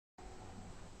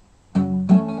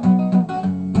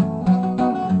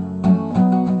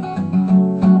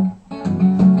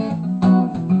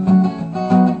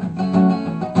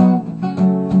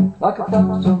like a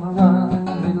fox on the run in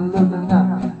the middle of the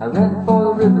night. I ran for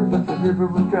the river, but the river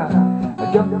was dry.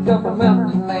 I jumped up a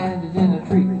mountain and landed in a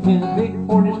tree, in a big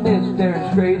hornet's nest staring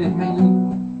straight at me.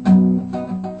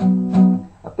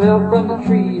 I fell from the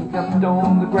tree and jumped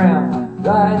on the ground,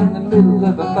 right in the middle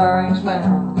of a firing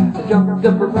sound. I jumped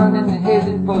up a running and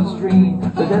headed for the stream,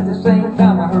 but at the same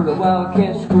time I heard a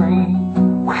wildcat scream.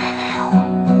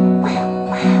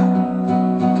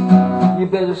 You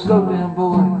better slow down,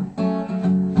 boy.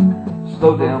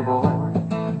 Slow down, boy.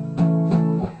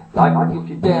 Life will get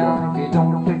you down if you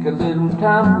don't take a little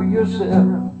time for yourself.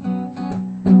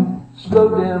 Slow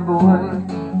down, boy.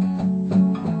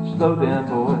 Slow down,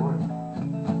 boy.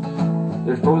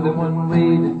 There's more than one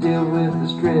way to deal with the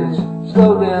stress.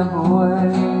 Slow down,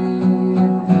 boy.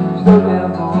 Slow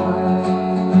down, boy.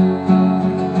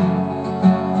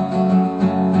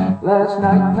 Last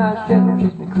night my shadow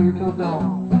chased me clear till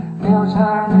dawn. Now it's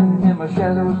higher and my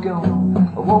shadow is gone.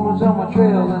 A woman's on my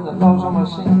trail and the law's on my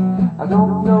scene. I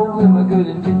don't know where my good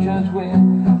intentions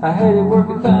went. I had it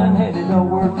working fine, had it all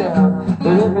worked out,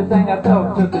 but everything I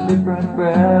thought took a different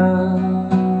route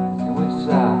and went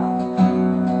south.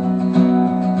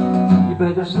 You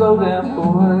better slow down,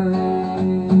 boy.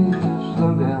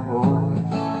 Slow down, boy.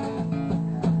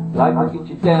 Life will get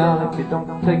you down if you don't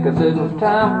take a little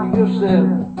time for yourself.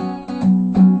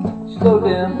 Slow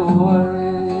down, boy.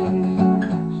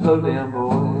 Slow down,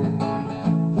 boy.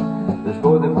 There's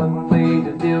more than one way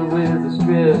to deal with the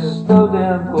stress. Slow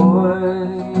down, boy.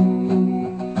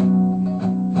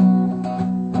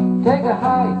 Take a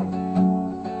hike.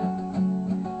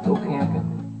 Go camping.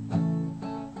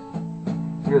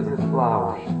 Hear the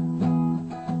flowers.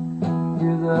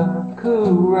 Hear the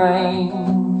cool rain.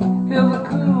 Feel the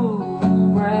cool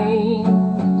rain.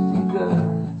 See the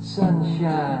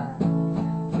sunshine.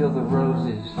 Feel the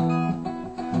roses.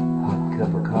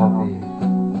 Cup of coffee,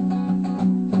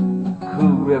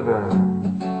 cool river,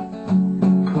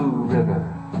 cool river,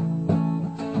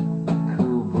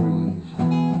 cool breeze,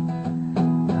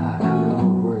 cool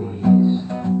breeze,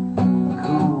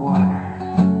 cool water,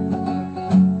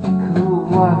 cool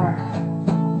water.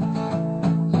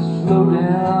 Slow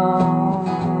down,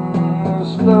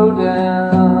 slow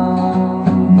down,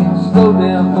 slow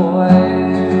down, boy.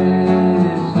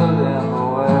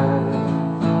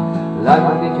 Life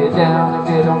will get you down if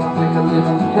you don't take a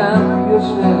little time for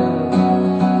yourself.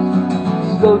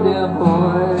 Slow down, boy.